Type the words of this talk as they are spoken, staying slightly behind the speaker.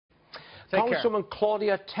Take care. Congresswoman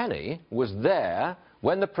Claudia Tenney was there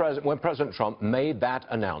when President Trump made that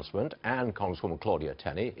announcement, and Congresswoman Claudia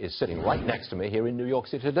Tenney is sitting right next to me here in New York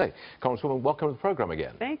City today. Congresswoman, welcome to the program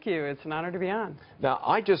again. Thank you. It's an honor to be on. Now,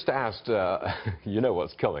 I just asked, you know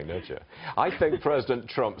what's coming, don't you? I think President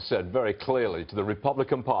Trump said very clearly to the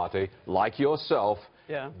Republican Party, like yourself,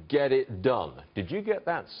 get it done. Did you get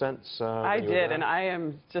that sense? I did, and I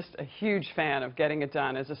am just a huge fan of getting it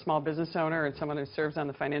done. As a small business owner and someone who serves on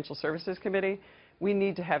the Financial Services Committee, we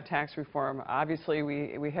need to have tax reform. Obviously,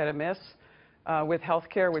 we had a miss with health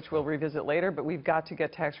care, which we'll revisit later, but we've got to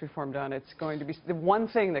get tax reform done. It's going to be the one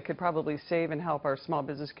thing that could probably save and help our small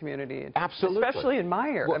business community. Absolutely. Especially in my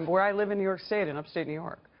area, where I live in New York State, in upstate New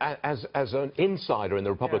York. As an insider in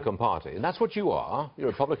the Republican Party, and that's what you are. You're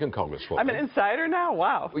a Republican congresswoman. I'm an insider now?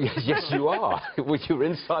 Wow. Yes, you are. Well, you were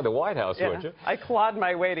inside the White House, weren't you? I clawed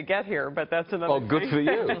my way to get here, but that's another thing. Oh, good for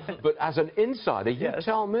you. But as an insider, you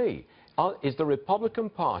tell me, is the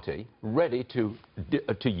Republican Party ready to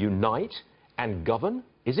unite and govern?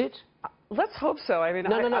 Is it? Let's hope so. I mean,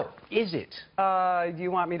 no. Is it? Do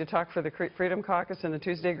you want me to talk for the Freedom Caucus and the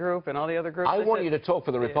Tuesday Group and all the other groups? I want you to talk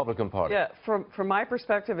for the Republican Party. Yeah, from my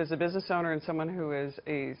perspective as a business owner and someone who is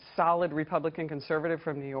a solid Republican conservative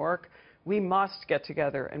from New York, we must get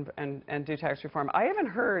together and do tax reform. I haven't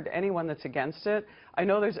heard anyone that's against it. I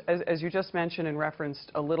know there's, as you just mentioned and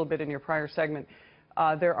referenced a little bit in your prior segment,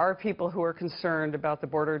 there are people who are concerned about the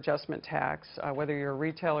border adjustment tax, whether you're a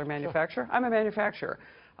retailer or manufacturer. I'm a manufacturer.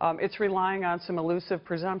 It's relying on some elusive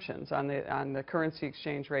presumptions on the currency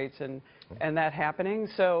exchange rates and that happening.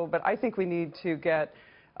 So, but I think we need to get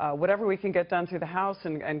whatever we can get done through the House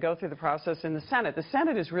and go through the process in the Senate. The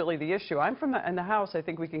Senate is really the issue. I'm from in the House. I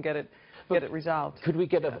think we can get it resolved. Could we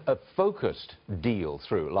get a focused deal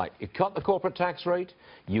through? Like, you cut the corporate tax rate,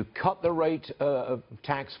 you cut the rate of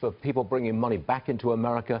tax for people bringing money back into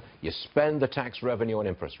America, you spend the tax revenue on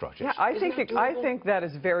infrastructure. Yeah, I think that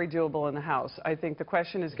is very doable in the House. I think the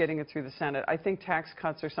question is getting it through the Senate. I think tax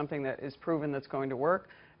cuts are something that is proven that's going to work.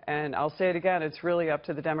 And I'll say it again, it's really up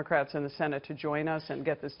to the Democrats in the Senate to join us and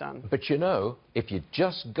get this done. But you know, if you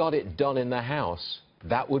just got it done in the House,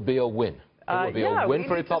 that would be a win. It would be a win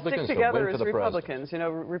for Republicans, a win for the Republicans. You know,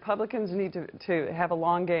 Republicans need to have a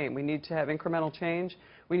long game. We need to have incremental change.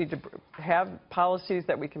 We need to have policies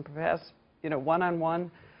that we can pass, you know,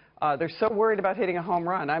 one-on-one. They're so worried about hitting a home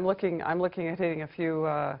run. I'm looking at hitting a few,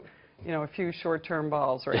 you know, a few short-term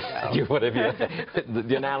balls right now.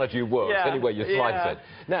 The analogy works, any way you slice it.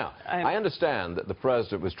 Now, I understand that the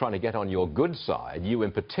president was trying to get on your good side, you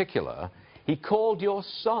in particular. He called your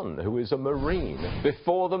son, who is a Marine,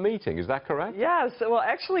 before the meeting. Is that correct? Yes. Well,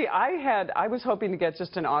 actually, I was hoping to get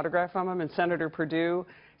just an autograph from him, and Senator Perdue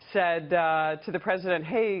said to the president,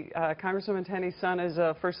 hey, Congresswoman Tenney's son is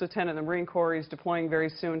a first lieutenant in the Marine Corps. He's deploying very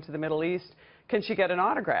soon to the Middle East. Can she get an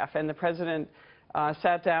autograph? And the president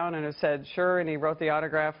sat down and said, sure, and he wrote the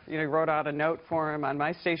autograph. You know, he wrote out a note for him on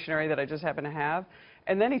my stationery that I just happen to have.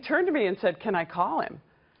 And then he turned to me and said, can I call him?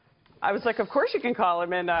 I was like, of course you can call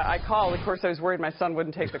him, and I called. Of course, I was worried my son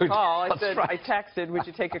wouldn't take the call. I said, I texted, would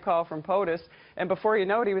you take a call from POTUS? And before you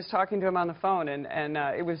know it, he was talking to him on the phone, and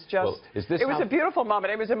it was just, it was a beautiful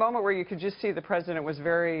moment. It was a moment where you could just see the president was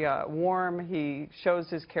very warm. He shows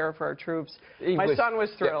his care for our troops. My son was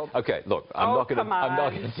thrilled. Yeah, okay, look, I'm not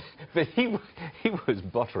going to, but he was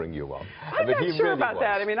buttering you up. I'm not sure about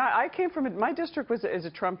that. I mean, I came from, my district is a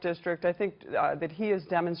Trump district. I think that he has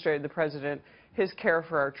demonstrated, the president, his care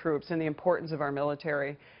for our troops and the importance of our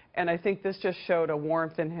military. And I think this just showed a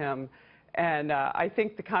warmth in him. And I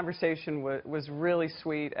think the conversation was really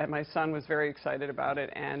sweet, and my son was very excited about it.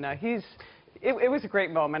 And it was a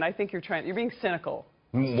great moment. I think you're being cynical.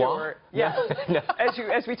 What? Yeah. No.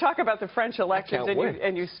 As we talk about the French elections,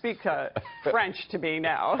 and you speak French to me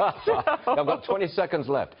now. I've got 20 seconds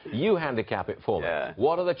left. You handicap it for me.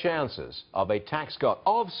 What are the chances of a tax cut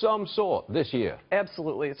of some sort this year?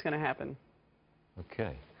 Absolutely, it's going to happen.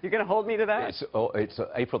 Okay. You're going to hold me to that? It's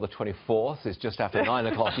April the 24th. It's just after 9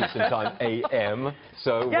 o'clock Eastern Time, a.m.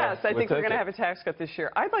 So yes, I think we're going to have a tax cut this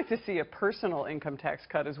year. I'd like to see a personal income tax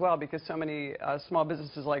cut as well, because so many small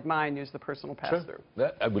businesses like mine use the personal pass-through.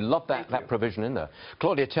 We love that provision in there.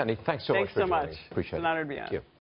 Claudia Tenney, thanks so much for joining. Appreciate it. It's an honor to be on.